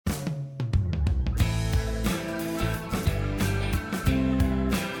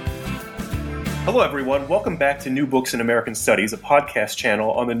Hello, everyone. Welcome back to New Books in American Studies, a podcast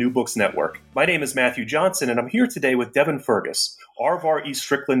channel on the New Books Network. My name is Matthew Johnson, and I'm here today with Devin Fergus, Arvar E.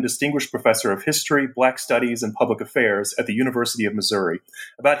 Strickland Distinguished Professor of History, Black Studies, and Public Affairs at the University of Missouri,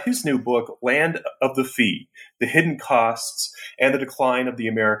 about his new book, Land of the Fee, The Hidden Costs and the Decline of the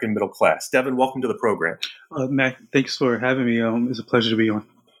American Middle Class. Devin, welcome to the program. Matt, thanks for having me. It's a pleasure to be on.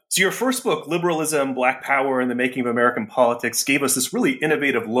 So your first book, Liberalism, Black Power, and the Making of American Politics, gave us this really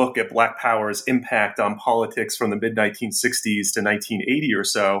innovative look at Black Power's impact on politics from the mid-1960s to 1980 or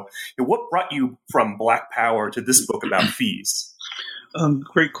so. And what brought you from Black Power to this book about fees?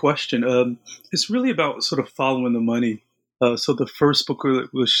 Great question. It's really about sort of following the money. So the first book,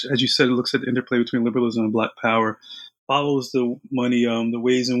 which, as you said, looks at the interplay between liberalism and Black Power, follows the money, the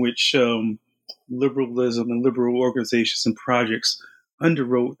ways in which liberalism and liberal organizations and projects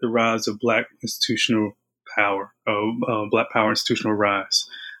underwrote the rise of Black institutional power, Black Power institutional rise.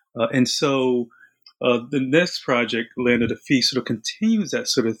 And so the next project, Land of the Fee, sort of continues that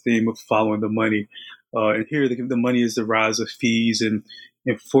sort of theme of following the money. And here the money is the rise of fees and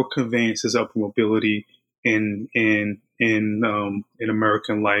for conveyances of mobility in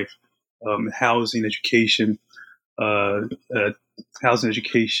American life, housing, education,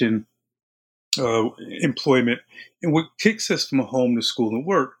 employment, and what takes us from home to school and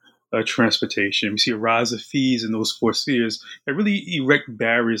work, transportation. We see a rise of fees in those four spheres that really erect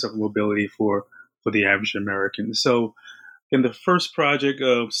barriers of mobility for the average American. So, and the first project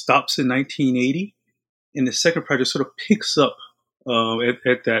stops in 1980, and the second project sort of picks up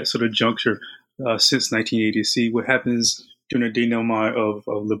at that sort of juncture since 1980 to see what happens during the denouement of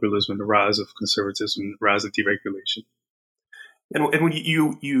liberalism, the rise of conservatism, the rise of deregulation. And when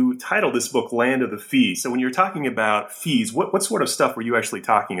you title this book Land of the Fee, so when you're talking about fees, what sort of stuff were you actually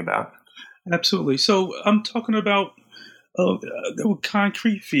talking about? Absolutely. So I'm talking about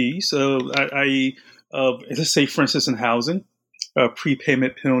concrete fees, i.e., let's say, for instance, in housing,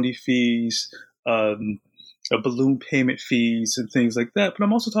 prepayment penalty fees, balloon payment fees, and things like that. But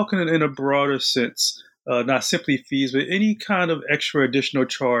I'm also talking in a broader sense. Not simply fees, but any kind of extra additional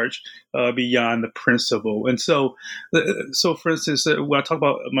charge beyond the principal. And so for instance, when I talk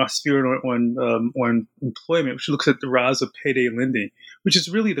about my sphere on employment, which looks at the rise of payday lending, which is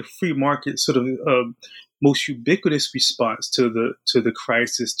really the free market sort of most ubiquitous response to the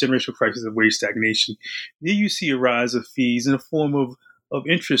crisis, generational crisis of wage stagnation. There you see a rise of fees in the form of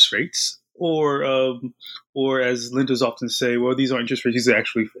interest rates. Or as lenders often say, well, these aren't interest rates; these are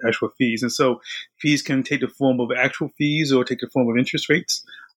actual fees. And so, fees can take the form of actual fees, or take the form of interest rates.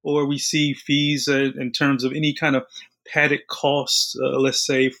 Or we see fees in terms of any kind of padded costs, let's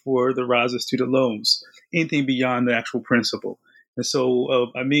say, for the rise of student loans, anything beyond the actual principal. And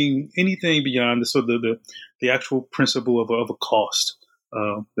so, anything beyond the actual principle of a cost.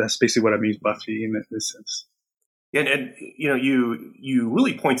 That's basically what I mean by fee in this sense. And you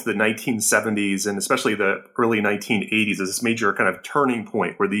really point to the 1970s and especially the early 1980s as this major kind of turning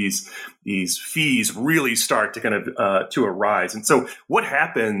point where these fees really start to kind of to arise. And so, what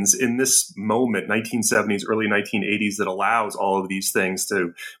happens in this moment, 1970s, early 1980s, that allows all of these things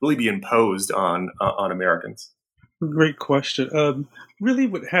to really be imposed on Americans? Great question. Really,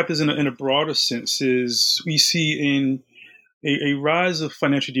 what happens in a broader sense is we see in a rise of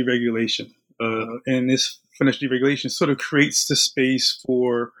financial deregulation, and this financial deregulation sort of creates the space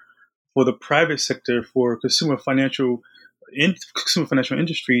for the private sector, for consumer financial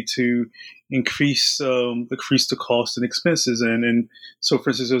industry to increase the cost and expenses. And so, for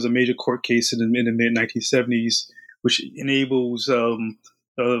instance, there was a major court case in the mid 1970s which enables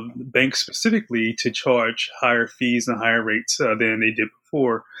banks specifically to charge higher fees and higher rates than they did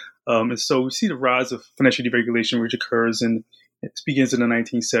before. And so we see the rise of financial deregulation, which occurs it begins in the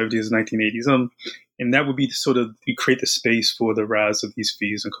 1970s and 1980s. And that would be we create the space for the rise of these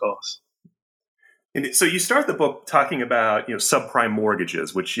fees and costs. And so you start the book talking about, subprime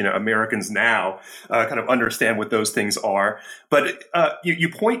mortgages, which, Americans now kind of understand what those things are. But you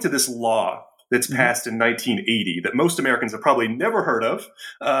point to this law that's passed in 1980 that most Americans have probably never heard of,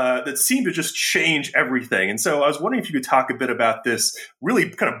 that seemed to just change everything. And so I was wondering if you could talk a bit about this really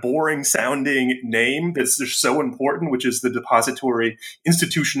kind of boring sounding name that's just so important, which is the Depository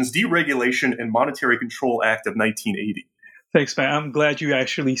Institutions Deregulation and Monetary Control Act of 1980. Thanks, man. I'm glad you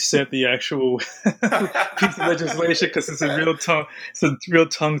actually said the actual piece of legislation because it's a real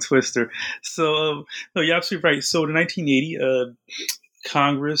tongue twister. So, no, you're absolutely right. So, in 1980,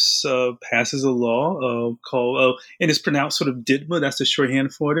 Congress passes a law called, and it's pronounced sort of DIDMA. That's the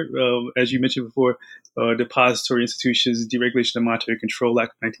shorthand for it. As you mentioned before, Depository Institutions Deregulation and Monetary Control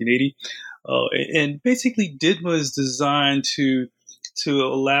Act of 1980. And basically, DIDMA is designed to to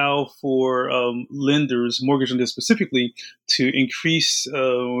allow for lenders, mortgage lenders specifically, to increase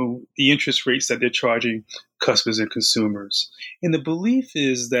the interest rates that they're charging customers and consumers. And the belief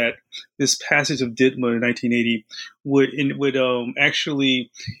is that this passage of Dittmer in 1980 would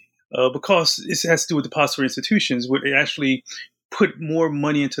actually, because it has to do with depository institutions, would actually put more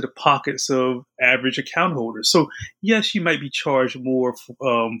money into the pockets of average account holders. So yes, you might be charged more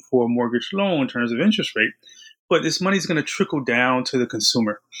for a mortgage loan in terms of interest rate, but this money is going to trickle down to the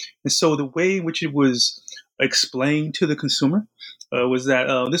consumer. And so the way in which it was explained to the consumer was that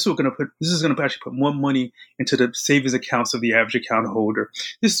this is going to actually put more money into the savings accounts of the average account holder.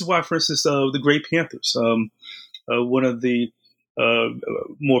 This is why, for instance, the Gray Panthers, one of the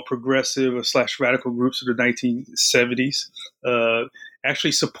more progressive / radical groups of the 1970s,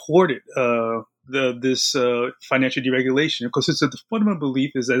 actually supported this financial deregulation, because the fundamental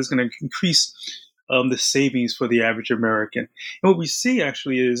belief is that it's going to increase the savings for the average American. And what we see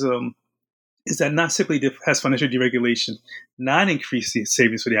actually is that not simply has financial deregulation not increased the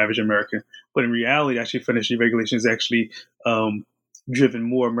savings for the average American, but in reality, actually, financial deregulation has actually driven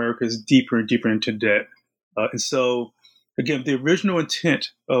more Americans deeper and deeper into debt. And so, again, the original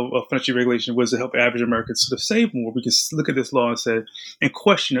intent of financial deregulation was to help average Americans sort of save more. We can look at this law and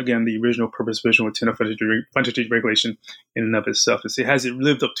question, again, the original purpose, original intent of financial deregulation in and of itself, and say, has it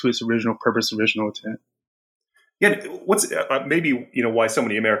lived up to its original purpose, original intent? Yeah, what's maybe why so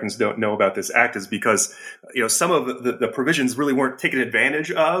many Americans don't know about this act is because some of the provisions really weren't taken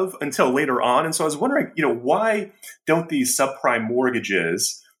advantage of until later on, and so I was wondering why don't these subprime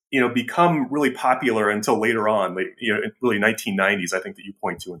mortgages become really popular until later on, really 1990s, I think that you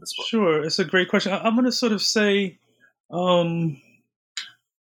point to in this book. Sure, it's a great question. I'm going to sort of say why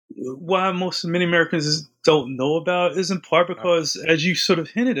many Americans don't know about is in part because, as you sort of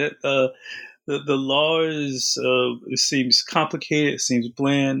hinted at, the law is it seems complicated, it seems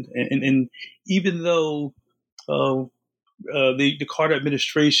bland, and even though the Carter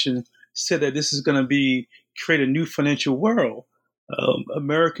administration said that this is going to create a new financial world,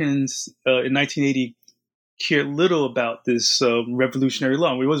 Americans in 1980 cared little about this revolutionary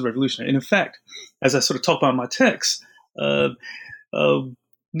law. It was revolutionary. And in fact, as I sort of talk about in my text,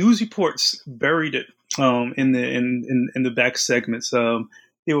 news reports buried it in the back segments.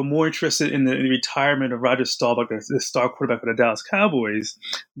 They were more interested in the retirement of Roger Staubach, the star quarterback of the Dallas Cowboys,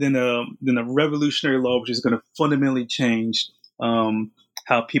 than a revolutionary law which is going to fundamentally change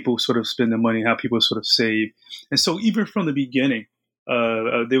how people sort of spend their money, how people sort of save. And so even from the beginning,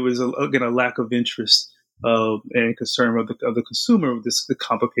 there was, again, a lack of interest and concern of the consumer with the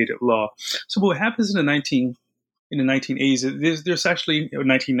complicated law. So what happens in the 1980s, there's actually,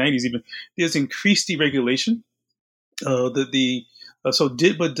 1990s even, there's increased deregulation. So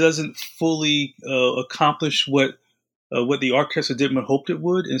Dittmer doesn't fully accomplish what the architects of Dittmer hoped it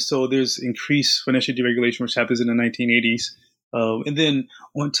would, and so there's increased financial deregulation, which happens in the 1980s. And then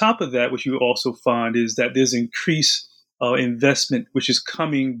on top of that, what you also find is that there's increased investment, which is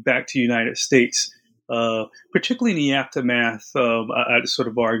coming back to the United States, particularly in the aftermath, I'd sort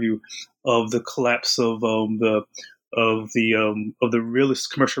of argue, of the collapse of the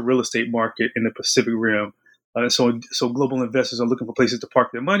commercial real estate market in the Pacific Rim. So global investors are looking for places to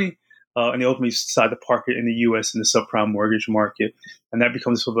park their money, and they ultimately decide to park it in the U.S. in the subprime mortgage market, and that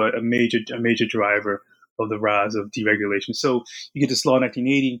becomes sort of a major driver of the rise of deregulation. So you get this law in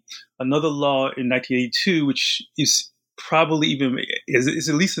 1980, another law in 1982, which is probably is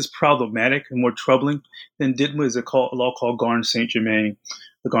at least as problematic and more troubling than Dittmer, is a law called Garn-Saint-Germain,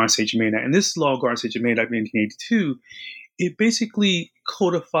 the Garn-Saint-Germain Act. And this law, Garn-Saint-Germain Act, 1982, it basically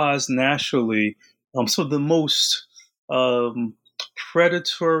codifies nationally some of the most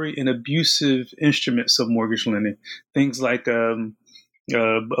predatory and abusive instruments of mortgage lending. Things like a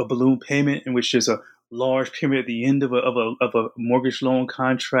balloon payment, in which there's a large payment at the end of a mortgage loan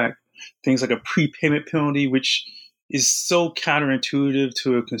contract. Things like a prepayment penalty, which is so counterintuitive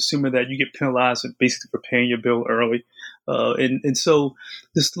to a consumer that you get penalized basically for paying your bill early. And so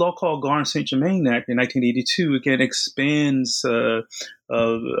this law called Garn-Saint-Germain Act in 1982 again expands the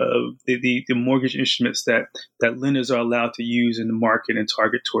mortgage instruments that lenders are allowed to use in the market and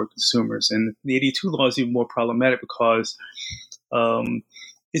target toward consumers. And the 82 law is even more problematic because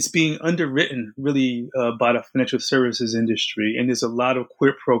it's being underwritten really by the financial services industry, and there's a lot of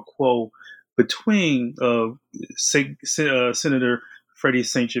quid pro quo between Senator Freddie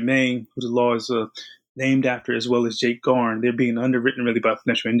St. Germain, who the law is named after, as well as Jake Garn. They're being underwritten really by the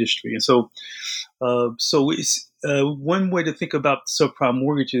financial industry. And so it's one way to think about subprime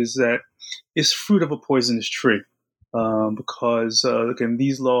mortgages that it's fruit of a poisonous tree. Because, again,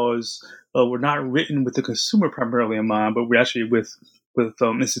 these laws were not written with the consumer primarily in mind, but we're actually with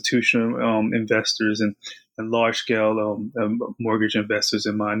institutional investors and large scale mortgage investors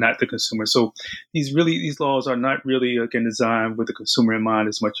in mind, not the consumer. So these laws are not really again designed with the consumer in mind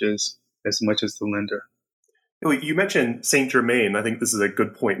as much as the lender. You mentioned Saint Germain. I think this is a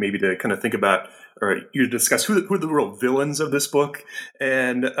good point, maybe to kind of think about, or you discuss who are the real villains of this book.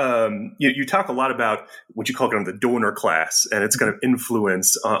 And you talk a lot about what you call kind of the donor class and its kind of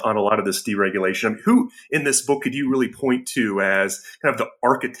influence on a lot of this deregulation. I mean, who in this book could you really point to as kind of the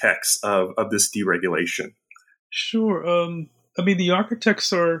architects of this deregulation? Sure. I mean, the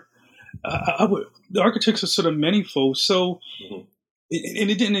architects are sort of manifold. So. Mm-hmm. And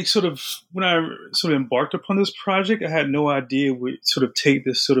it didn't sort of, when I sort of embarked upon this project, I had no idea it would sort of take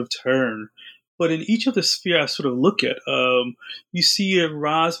this sort of turn. But in each of the spheres I sort of look at, you see a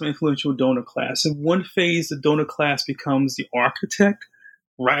rise of influential donor class. In one phase, the donor class becomes the architect,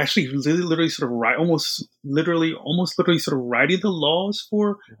 right? Actually, literally sort of almost literally sort of writing the laws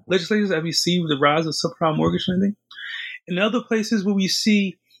for legislators that we see with the rise of subprime mortgage lending. In other places where we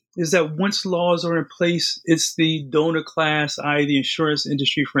see is that once laws are in place, it's the donor class, i.e. the insurance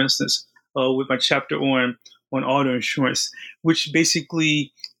industry, for instance, with my chapter on auto insurance, which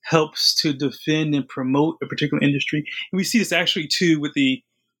basically helps to defend and promote a particular industry. And we see this actually, too, with the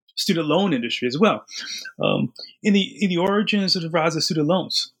student loan industry as well. In the origins of the rise of student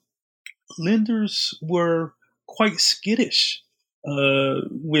loans, lenders were quite skittish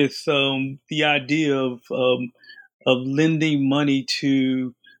with the idea of lending money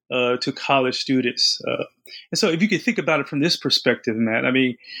to college students. And so if you could think about it from this perspective, Matt, I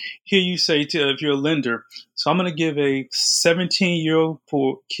mean, here you say if you're a lender, so I'm going to give a 17-year-old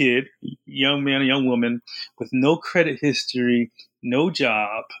kid, young man, a young woman with no credit history, no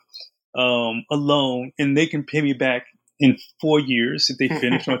job, a loan, and they can pay me back in 4 years if they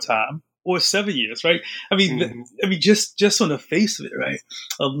finish on time, or 7 years, right? I mean, just on the face of it, right?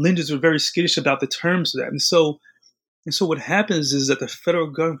 Lenders were very skittish about the terms of that. And so what happens is that the federal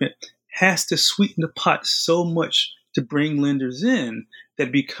government has to sweeten the pot so much to bring lenders in that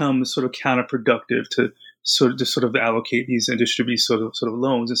it becomes sort of counterproductive to sort of allocate these and distribute sort of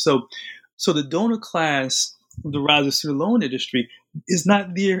loans. And so the donor class, the rise of student loan industry, is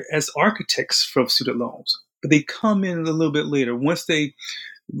not there as architects for student loans, but they come in a little bit later once they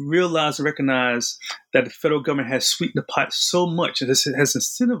realize and recognize that the federal government has sweetened the pot so much and has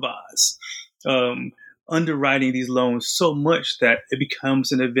incentivized underwriting these loans so much that it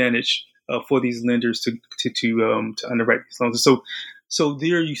becomes an advantage for these lenders to underwrite these loans. And so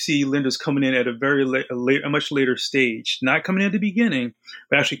there you see lenders coming in at a much later stage, not coming in at the beginning,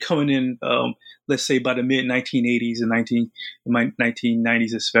 but actually coming in, let's say by the mid 1980s and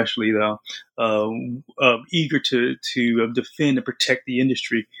 1990s, especially though, eager to defend and protect the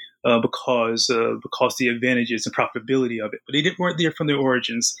industry because the advantages and profitability of it. But they weren't there from their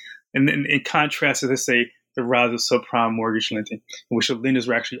origins. And then in contrast to, let's say, the rise of subprime mortgage lending, in which the lenders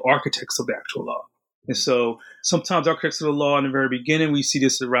were actually architects of the actual law. And so sometimes architects of the law in the very beginning, we see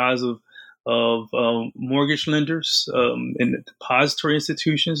this the rise of mortgage lenders and depository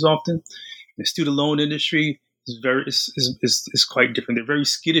institutions often. The student loan industry is quite different. They're very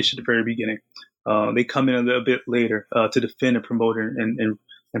skittish at the very beginning. They come in a little bit later to defend and promote and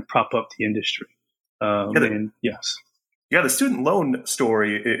prop up the industry. Yes. Yeah, the student loan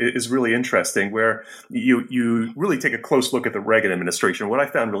story is really interesting, where you really take a close look at the Reagan administration. What I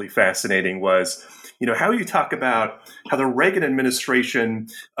found really fascinating was, how you talk about how the Reagan administration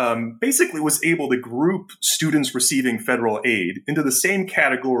basically was able to group students receiving federal aid into the same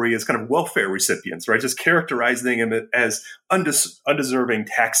category as kind of welfare recipients, right? Just characterizing them as undeserving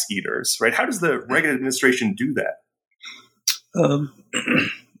tax eaters, right? How does the Reagan administration do that?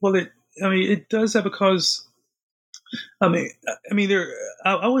 Well, it does that because. I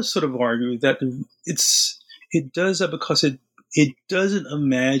would sort of argue that it does that because it doesn't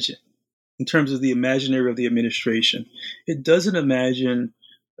imagine, in terms of the imaginary of the administration, it doesn't imagine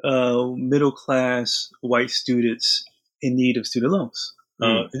middle class white students in need of student loans,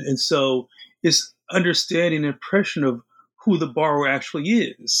 and so it's understanding an impression of who the borrower actually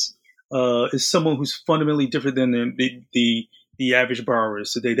is someone who's fundamentally different than the average borrower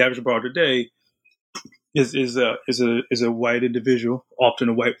is today. The average borrower today is a white individual, often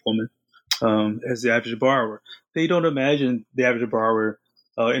a white woman, as the average borrower. They don't imagine the average borrower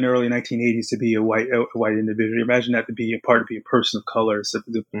in the early 1980s to be a white individual. They imagine that to be a person of color. So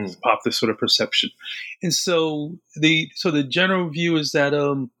the popular sort of perception. And so the general view is that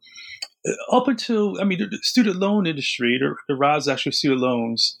up until the student loan industry, the rise of actually student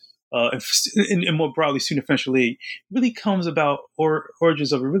loans. And more broadly, student financial aid really comes about, or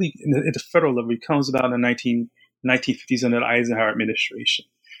origins of it really at the federal level, it comes about in the 1950s under the Eisenhower administration.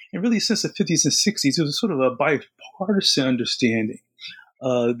 And really, since the 50s and 60s, it was sort of a bipartisan understanding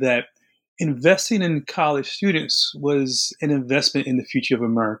that investing in college students was an investment in the future of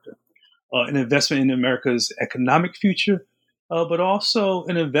America, an investment in America's economic future, but also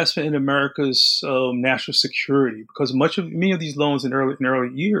an investment in America's national security, because many of these loans in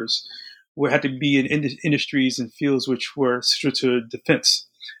early years had to be in industries and fields which were central to defense,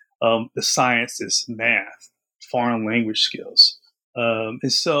 the sciences, math, foreign language skills.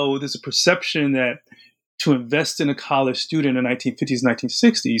 And so there's a perception that to invest in a college student in the 1950s,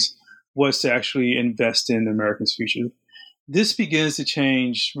 1960s was to actually invest in Americans' future. This begins to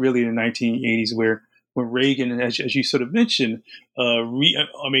change really in the 1980s, where when Reagan, as you sort of mentioned,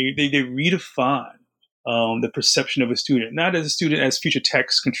 they redefine the perception of a student, not as a student as future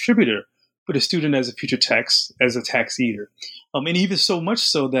tax contributor, but a student as a future tax eater, and even so much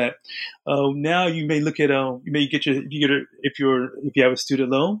so that now you may look at if you have a student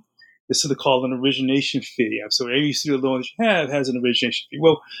loan, it's something called an origination fee. So every student loan that you have has an origination fee.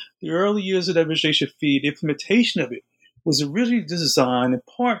 Well, the early years of that origination fee, the implementation of it was originally designed in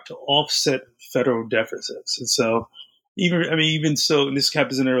part to offset federal deficits, and so even so, and this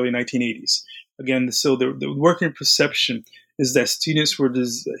happens in the early 1980s. Again, so the working perception is that students were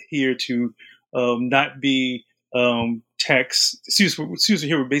here to not be students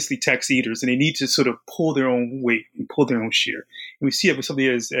here were basically tax eaters, and they need to sort of pull their own weight and pull their own share. And we see it with something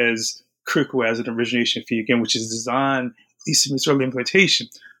as critical as an origination fee, again, which is designed, at least in its early implementation,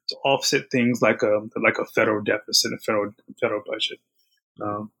 to offset things like a federal deficit, a federal budget.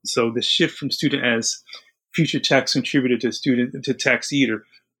 So the shift from student as future tax contributor to student to tax eater,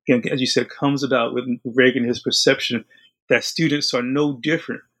 again, as you said, comes about with Reagan, his perception that students are no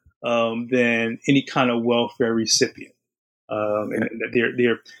different than any kind of welfare recipient, and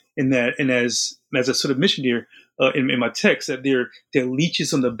they're in that. And as I sort of mentioned here in my text, that they're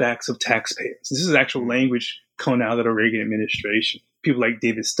leeches on the backs of taxpayers. This is actual language coming out of the Reagan administration. People like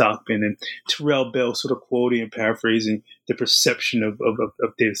David Stockman and Terrell Bell sort of quoting and paraphrasing the perception of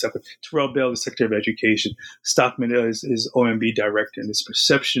David Stockman. Terrell Bell, the Secretary of Education. Stockman is OMB director, and this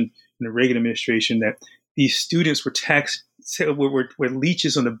perception in the Reagan administration that these students were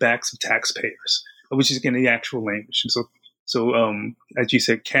leeches on the backs of taxpayers, which is again the actual language. And so as you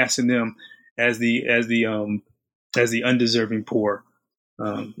said, casting them as the undeserving poor.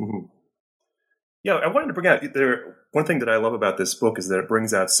 Mm-hmm. Yeah, I wanted to bring out one thing that I love about this book is that it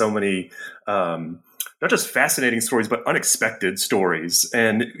brings out so many not just fascinating stories, but unexpected stories.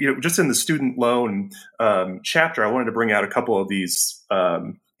 And just in the student loan chapter, I wanted to bring out a couple of these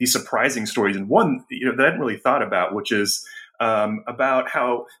surprising stories, and one that I hadn't really thought about, which is about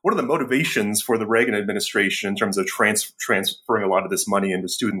what are the motivations for the Reagan administration in terms of transferring a lot of this money into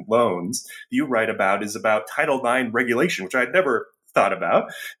student loans. You write about is about Title IX regulation, which I had never thought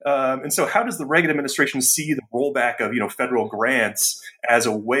about. And so how does the Reagan administration see the rollback of federal grants as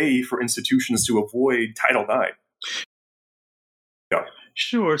a way for institutions to avoid Title IX? Yeah.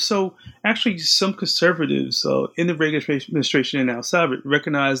 Sure. So actually, some conservatives in the Reagan administration and outside of it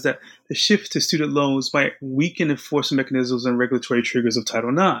recognize that the shift to student loans might weaken enforcement mechanisms and regulatory triggers of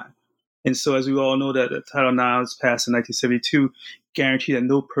Title IX. And so, as we all know, that Title IX was passed in 1972, guaranteed that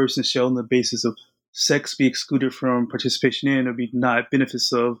no person shall, on the basis of sex, be excluded from participation in or be denied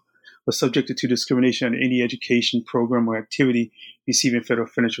benefits of or subjected to discrimination on any education program or activity receiving federal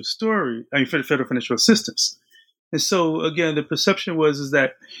financial assistance. And so, again, the perception is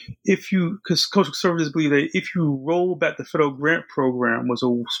that because conservatives believe that if you roll back the federal grant program was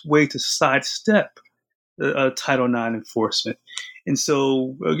a way to sidestep Title IX enforcement. And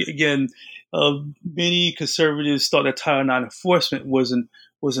so, again, many conservatives thought that Title IX enforcement was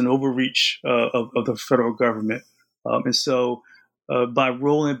an overreach of the federal government. And so by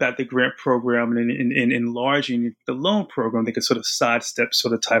rolling back the grant program and enlarging the loan program, they could sort of sidestep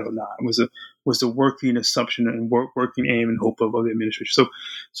sort of Title IX. Was the working assumption and working aim and hope of the administration.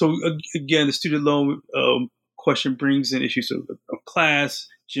 So again, the student loan question brings in issues of class,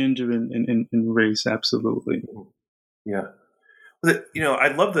 gender, and race. Absolutely. Yeah. I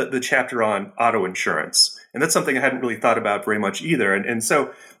love the chapter on auto insurance, and that's something I hadn't really thought about very much either. And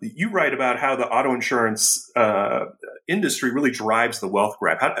so you write about how the auto insurance industry really drives the wealth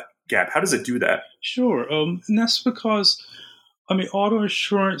gap. How does it do that? Sure. And that's because, auto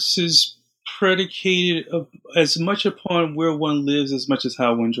insurance is predicated as much upon where one lives as much as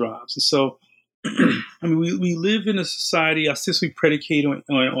how one drives. And so, we live in a society ostensibly predicated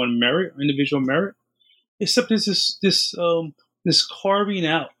on merit, individual merit, except there's this carving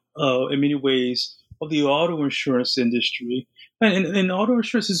out, in many ways, of the auto insurance industry. And auto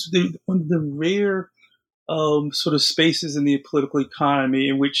insurance is one of the rare sort of spaces in the political economy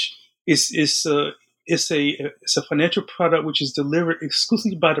in which it's a financial product which is delivered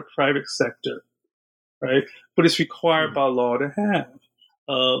exclusively by the private sector, right? But it's required by law to have.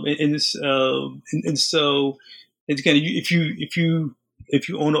 And so, and again, if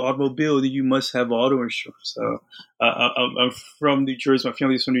you own an automobile, then you must have auto insurance. I'm from New Jersey. My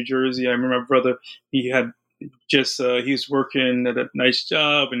family's from New Jersey. I remember my brother. He had he was working at a nice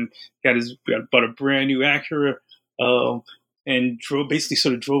job and bought a brand new Acura. And drove it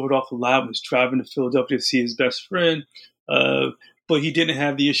off the lot. Was driving to Philadelphia to see his best friend, but he didn't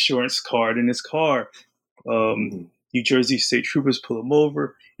have the insurance card in his car. New Jersey state troopers pull him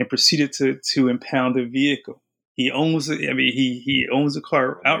over and proceeded to impound the vehicle. He owns it. I mean, he owns the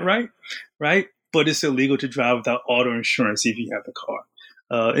car outright, right? But it's illegal to drive without auto insurance if you have the car.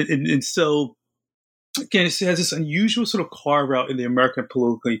 And so, again, it has this unusual sort of carve out in the American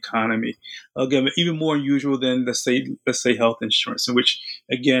political economy. Again, even more unusual than let's say health insurance, in which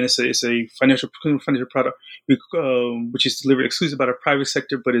again it's a financial product which is delivered exclusively by the private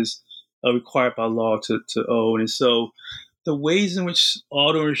sector, but is required by law to own. And so, the ways in which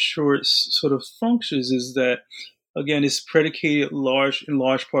auto insurance sort of functions is that, again, it's predicated in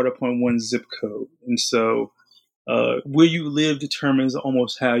large part upon one zip code, and so where you live determines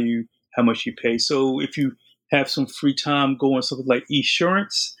almost how much you pay. So if you have some free time, go on something like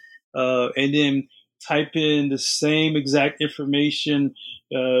Esurance, and then type in the same exact information,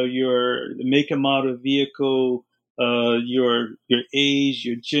 your make and model vehicle, your age,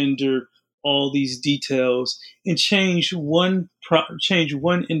 your gender, all these details, and change one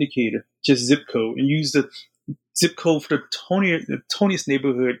indicator, just zip code, and use the zip code for the toniest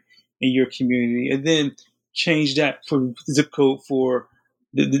neighborhood in your community, and then change that for zip code for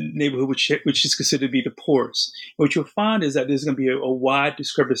the neighborhood which is considered to be the poorest. And what you'll find is that there's going to be a wide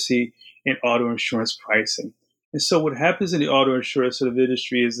discrepancy in auto insurance pricing. And so what happens in the auto insurance sort of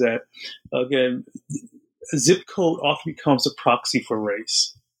industry is that, again, a zip code often becomes a proxy for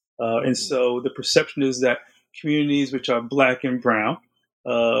race. And so the perception is that communities which are black and brown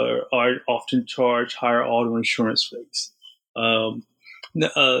are often charged higher auto insurance rates. And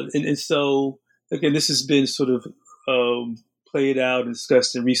so, again, this has been sort of played out and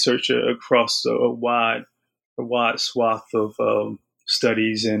discussed in research across a wide swath of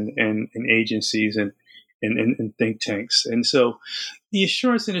studies and agencies and think tanks. And so the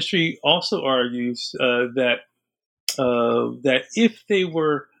insurance industry also argues that if they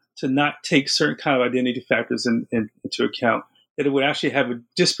were to not take certain kind of identity factors into account, that it would actually have a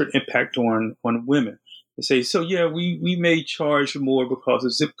disparate impact on women. They say, so yeah, we may charge more because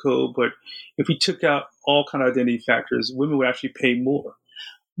of zip code, but if we took out all kind of identity factors, women would actually pay more.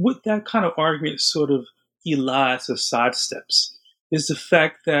 What that kind of argument sort of elides or sidesteps is the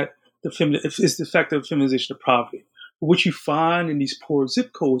fact that the feminization of poverty. What you find in these poor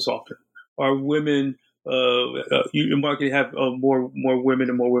zip codes often are women. You're going to have more women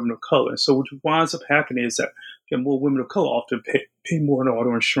and more women of color. So what winds up happening is that more women of color often pay more in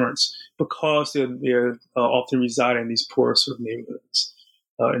auto insurance because they're often residing in these poor sort of neighborhoods.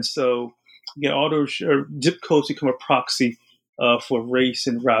 And so, again, zip codes become a proxy for race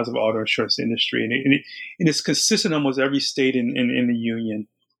and rise of auto insurance industry, and it's consistent in almost every state in the union.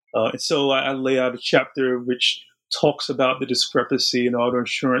 And so I lay out a chapter which talks about the discrepancy in auto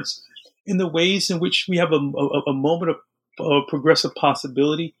insurance in the ways in which we have a moment of progressive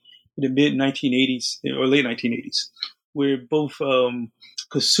possibility in the mid 1980s or late 1980s, where both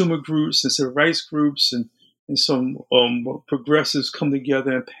consumer groups and civil rights groups and some progressives come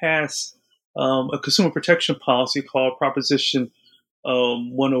together and pass a consumer protection policy called Proposition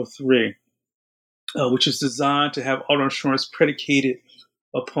 103, which is designed to have auto insurance predicated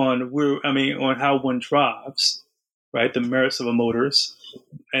upon on how one drives, right? The merits of a motorist.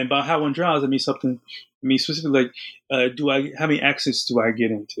 And by how one drives, I mean specifically like, how many accidents do I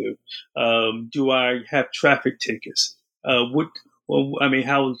get into? Do I have traffic tickets? How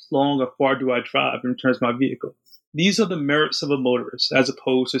long or far do I drive in terms of my vehicle? These are the merits of a motorist as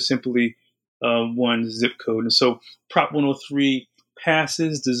opposed to simply one zip code. And so Prop 103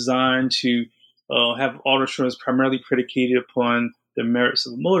 passes designed to have auto insurance primarily predicated upon the merits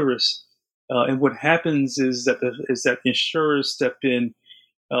of a motorist. And what happens is that insurers step in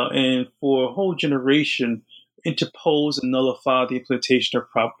and for a whole generation interpose and nullify the implementation of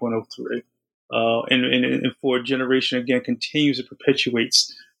Prop 103. And for a generation, again, continues and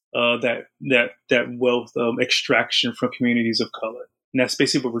perpetuates that wealth extraction from communities of color. And that's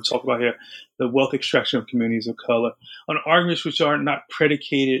basically what we're talking about here, the wealth extraction of communities of color on arguments which are not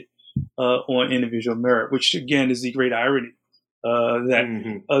predicated on individual merit, which, again, is the great irony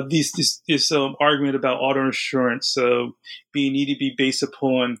That this argument about auto insurance being need to be based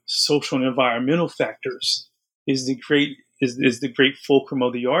upon social and environmental factors is the great fulcrum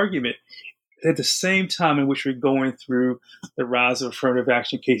of the argument. At the same time in which we're going through the rise of affirmative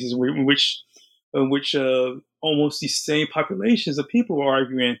action cases, in which almost these same populations of people are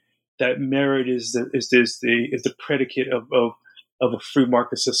arguing that merit is the predicate of a free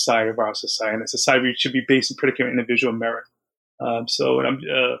market society, of our society, and a society should be based on predicate of individual merit. So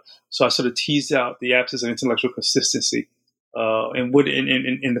I sort of teased out the absence of intellectual consistency and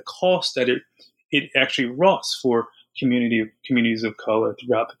the cost that it actually wroughts for communities of color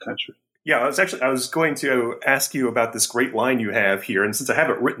throughout the country. Yeah, I was going to ask you about this great line you have here, and since I have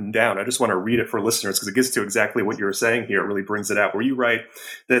it written down, I just want to read it for listeners because it gets to exactly what you were saying here. It really brings it out, where you write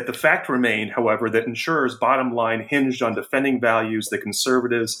that the fact remained, however, that insurers' bottom line hinged on defending values that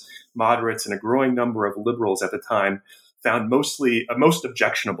conservatives, moderates, and a growing number of liberals at the time found most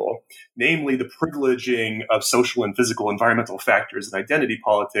objectionable, namely the privileging of social and physical environmental factors and identity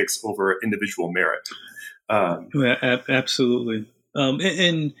politics over individual merit. Absolutely.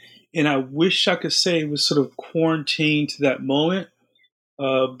 And I wish I could say it was sort of quarantined to that moment,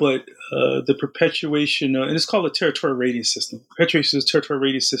 but the perpetuation, and it's called the territorial rating system. Perpetuation of the territorial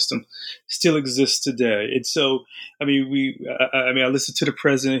rating system still exists today. And so, I listened to the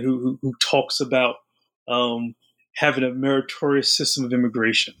president who talks about having a meritorious system of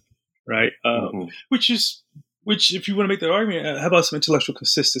immigration, right? Which, if you want to make that argument, how about some intellectual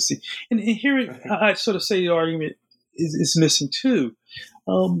consistency? And here, I sort of say the argument is missing too.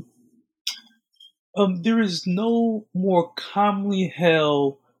 There is no more commonly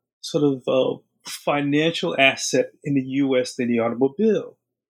held sort of financial asset in the U.S. than the automobile.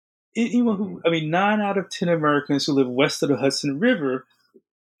 9 out of 10 Americans who live west of the Hudson River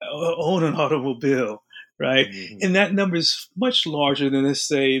own an automobile, right? Mm-hmm. And that number is much larger than, let's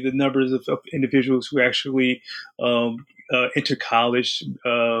say, the numbers of individuals who actually enter college,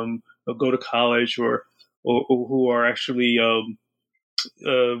 or go to college, or who are actually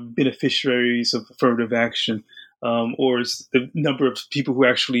beneficiaries of affirmative action, or is the number of people who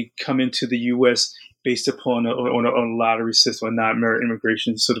actually come into the U.S. based upon a lottery system, a non-merit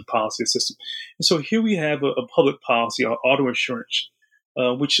immigration sort of policy system. And so here we have a public policy, auto insurance,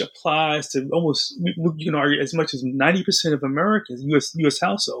 which applies to almost, you can argue, as much as 90% of Americans, U.S.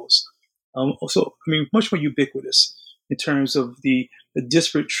 households. Much more ubiquitous in terms of the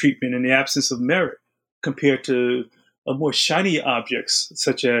disparate treatment and the absence of merit compared to more shiny objects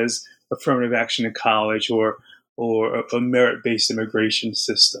such as affirmative action in college or a merit-based immigration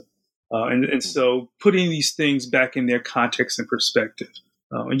system. And so putting these things back in their context and perspective.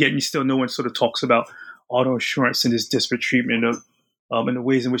 And yet no one sort of talks about auto insurance and this disparate treatment of and the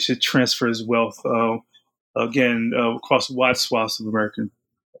ways in which it transfers wealth, across wide swaths of American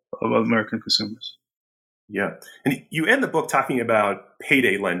consumers. Yeah. And you end the book talking about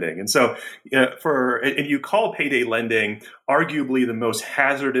payday lending. And so and you call payday lending arguably the most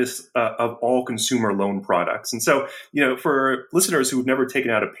hazardous of all consumer loan products. And so, for listeners who've never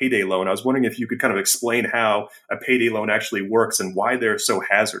taken out a payday loan, I was wondering if you could kind of explain how a payday loan actually works and why they're so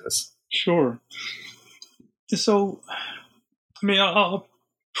hazardous. Sure. So, I'll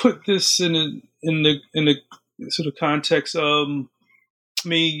put this in the sort of context.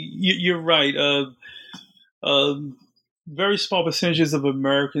 You're right. Very small percentages of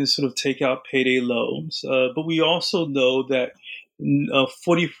Americans sort of take out payday loans, but we also know that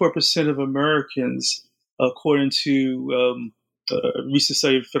 44% of Americans, according to a recent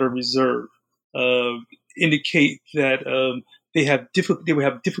study of the Federal Reserve, indicate that they would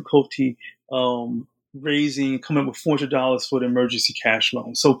have difficulty coming up with $400 for the emergency cash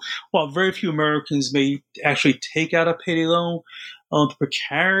loan. So while very few Americans may actually take out a payday loan, the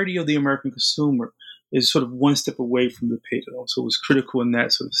precarity of the American consumer is sort of one step away from the payday loan. So it was critical in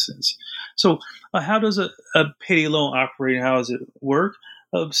that sort of sense. So how does a payday loan operate and how does it work?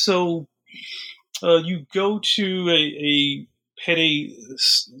 So you go to a payday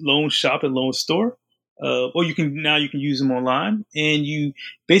loan shop and loan store, or you can use them online, and you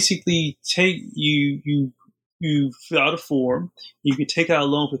basically you fill out a form. You can take out a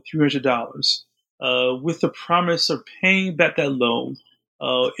loan for $300 with the promise of paying back that loan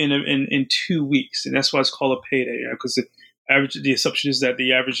in 2 weeks, and that's why it's called a payday, because the assumption is that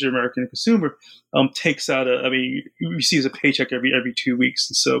the average American consumer takes out receives a paycheck every 2 weeks,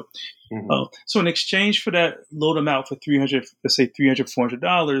 and so so in exchange for that loan amount for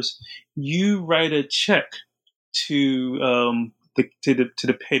 $400, you write a check to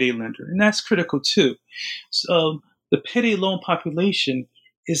the payday lender, and that's critical too. So the payday loan population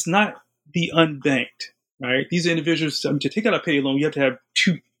is not the unbanked. right? These individuals, to take out a payday loan, you have to have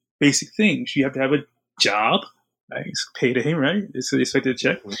two basic things. You have to have a job, right? It's payday, right? It's expected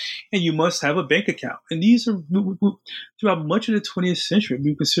check. And you must have a bank account. And these are, throughout much of the 20th century,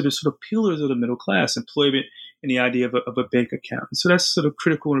 we consider sort of pillars of the middle class: employment and the idea of a bank account. So that's sort of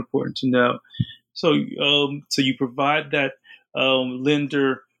critical and important to know. So, so you provide that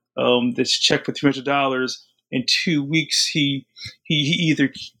lender this check for $300. In 2 weeks, he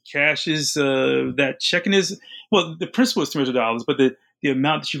either cashes that check in his, well, the principal is $300, but the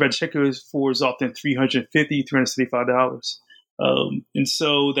amount that you write the check for is often $350, $375. And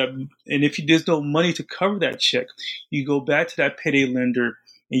so that, and if there's no money to cover that check, you go back to that payday lender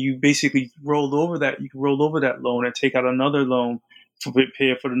and you basically roll over that. You can roll over that loan and take out another loan to pay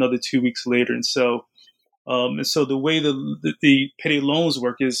it for another 2 weeks later. And so the way the payday loans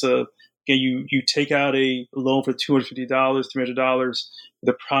work is, again, you take out a loan for $250, $300, with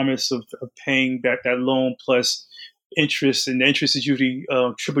the promise of paying back that loan plus interest, and the interest is usually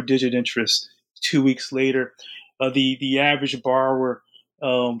triple-digit interest. 2 weeks later, the average borrower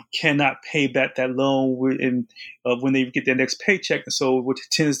cannot pay back that loan when they get their next paycheck. And so what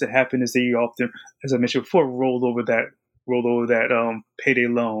tends to happen is they often, as I mentioned before, roll over that payday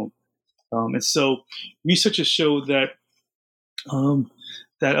loan. And so researchers show that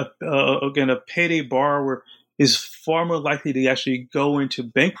again, a payday borrower is far more likely to actually go into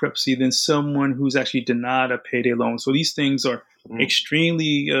bankruptcy than someone who's actually denied a payday loan. So these things are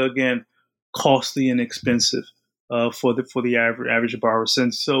extremely, again, costly and expensive for the average borrower.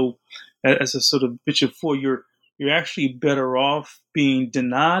 And so, as a sort of mentioned before, you're actually better off being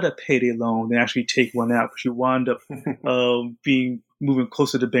denied a payday loan than actually take one out, because you wind up moving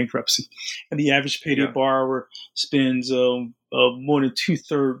closer to bankruptcy. And the average payday borrower spends more than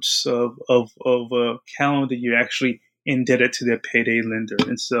 2/3 of a calendar year actually indebted to their payday lender.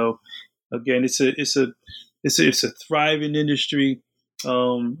 And so, again, it's a thriving industry.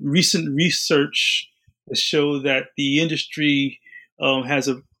 Recent research has shown that the industry has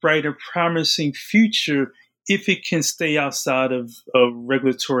a bright and promising future if it can stay outside of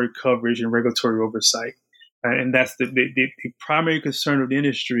regulatory coverage and regulatory oversight. And that's the primary concern of the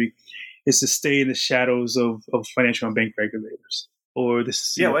industry, is to stay in the shadows of financial and bank regulators or the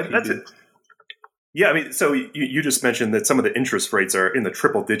CFPB. Yeah, well, that's it. Yeah, I mean, so you just mentioned that some of the interest rates are in the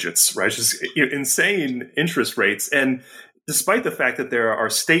triple digits, right? It's just insane interest rates. And despite the fact that there are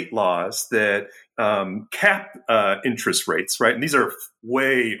state laws that cap interest rates, right? And these are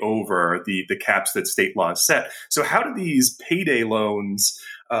way over the caps that state laws set. So how do these payday loans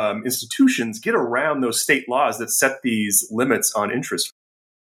institutions get around those state laws that set these limits on interest?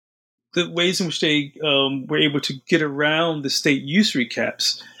 The ways in which they were able to get around the state usury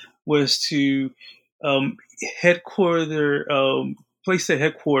caps was to place their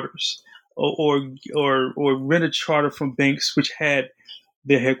headquarters or rent a charter from banks which had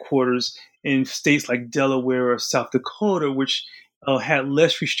their headquarters in states like Delaware or South Dakota, which had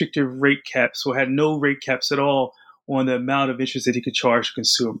less restrictive rate caps or had no rate caps at all on the amount of interest that he could charge the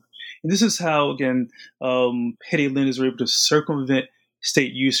consumer. And this is how, again, payday lenders were able to circumvent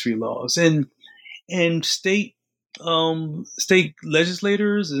state usury laws. And state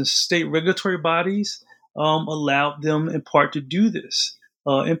legislators and state regulatory bodies allowed them in part to do this.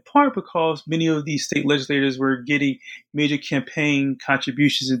 In part because many of these state legislators were getting major campaign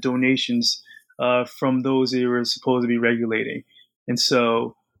contributions and donations from those they were supposed to be regulating. And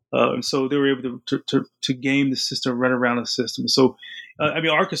so they were able to game the system, run around the system. So,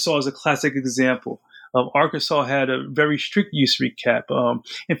 Arkansas is a classic example. Arkansas had a very strict usury cap.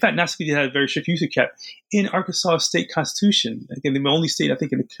 In fact, not simply had a very strict usury cap. In Arkansas state constitution, again, the only state I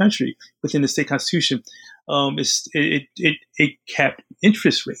think in the country within the state constitution, it capped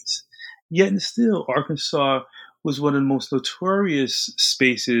interest rates. Yet and still, Arkansas was one of the most notorious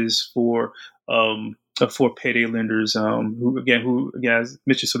spaces for payday lenders, who again, as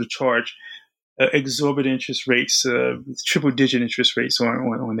Mitchell sort of charge exorbitant interest rates, triple-digit interest rates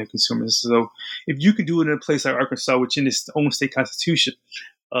on their consumers. So, if you can do it in a place like Arkansas, which in its own state constitution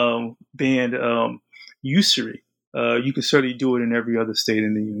banned usury, you can certainly do it in every other state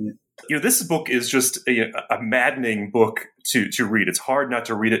in the union. This book is just a maddening book to read. It's hard not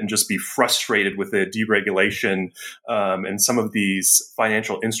to read it and just be frustrated with the deregulation and some of these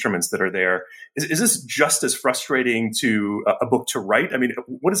financial instruments that are there. Is this just as frustrating to a book to write? I mean,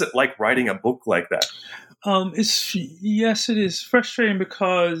 what is it like writing a book like that? Yes, it is frustrating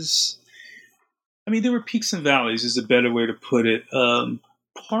because, there were peaks and valleys is a better way to put it.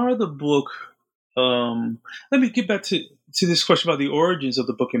 Part of the book, let me get back to this question about the origins of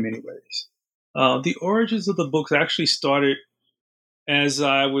the book in many ways. The origins of the book actually started as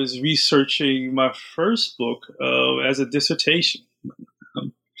I was researching my first book as a dissertation.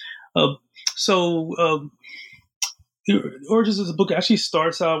 Um, uh, the origins of the book actually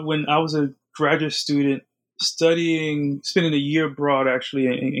starts out when I was a graduate student spending a year abroad actually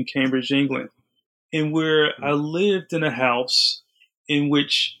in Cambridge, England, and where I lived in a house in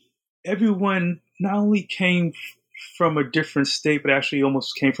which everyone not only came from a different state, but actually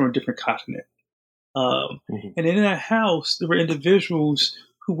almost came from a different continent. And in that house, there were individuals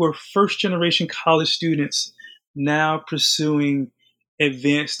who were first generation college students now pursuing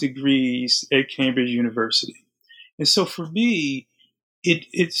advanced degrees at Cambridge University. And so for me,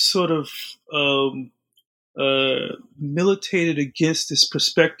 it sort of militated against this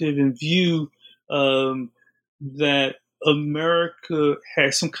perspective and view that America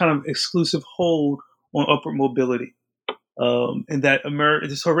has some kind of exclusive hold on upward mobility, and that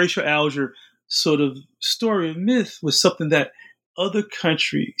this Horatio Alger sort of story and myth was something that other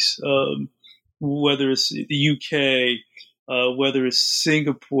countries, whether it's the UK, whether it's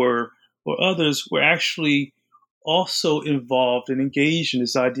Singapore or others, were actually also involved and engaged in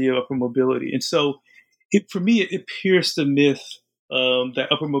this idea of upward mobility. And so for me, it pierced the myth that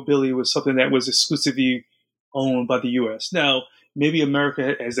upward mobility was something that was exclusively owned by the U.S. Now, maybe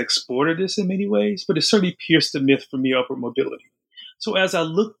America has exported this in many ways, but it certainly pierced the myth for me, upward mobility. So as I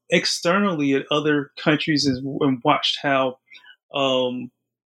looked externally at other countries and watched how the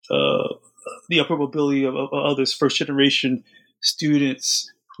upward mobility of others, first generation students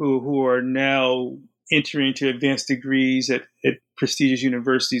who are now entering into advanced degrees at prestigious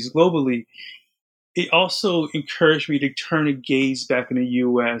universities globally, it also encouraged me to turn a gaze back in the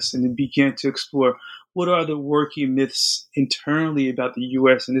U.S. and then begin to explore what are the working myths internally about the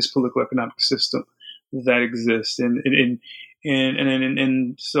U.S. and this political economic system that exists. And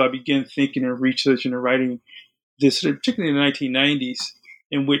so I began thinking and researching and writing this, particularly in the 1990s,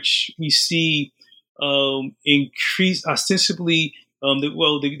 in which we see increased, ostensibly,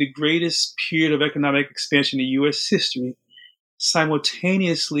 the greatest period of economic expansion in U.S. history,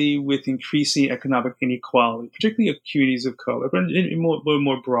 simultaneously with increasing economic inequality, particularly of communities of color, but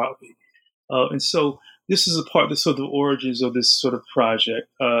more broadly. And so this is a part of the sort of origins of this sort of project.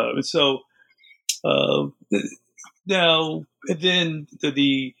 Now, and then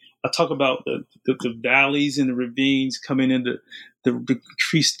I talk about the valleys and the ravines coming in, the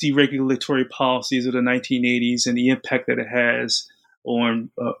increased deregulatory policies of the 1980s and the impact that it has on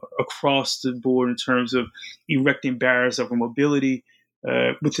across the board in terms of erecting barriers of mobility,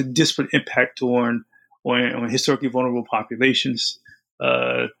 with a disparate impact on historically vulnerable populations.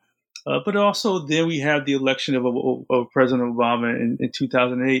 But also then we have the election of President Obama in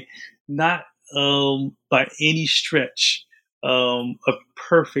 2008, not by any stretch a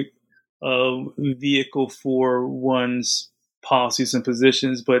perfect vehicle for one's policies and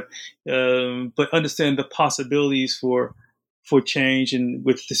positions, but understand the possibilities for change, and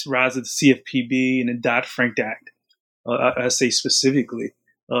with this rise of the CFPB and the Dodd-Frank Act, I say specifically,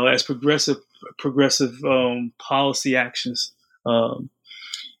 as progressive policy actions. And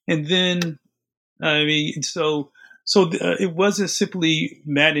then, it wasn't simply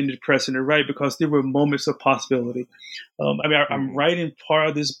maddening, depressing to write, because there were moments of possibility. I'm writing part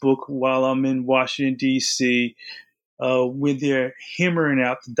of this book while I'm in Washington, D.C., when they're hammering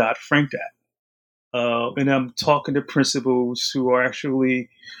out the Dodd-Frank Act. And I'm talking to principals who are actually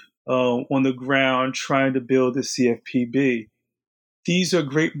on the ground trying to build the CFPB. These are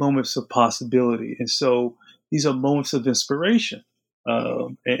great moments of possibility. And so these are moments of inspiration.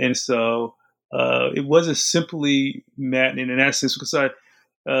 So it wasn't simply maddening in that sense,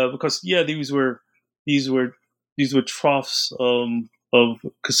 because these were troughs of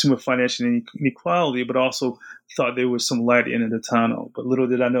consumer financial inequality, but also thought there was some light at the end of the tunnel. But little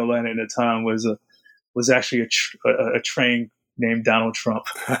did I know, light at the end of the tunnel was actually a train named Donald Trump.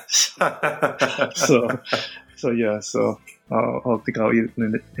 So I think I'll end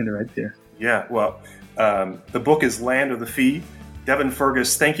it right there. Yeah, well, the book is Land of the Fee. Devin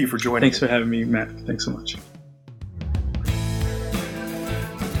Fergus, thank you for joining. Thanks for having me, Matt. Thanks so much.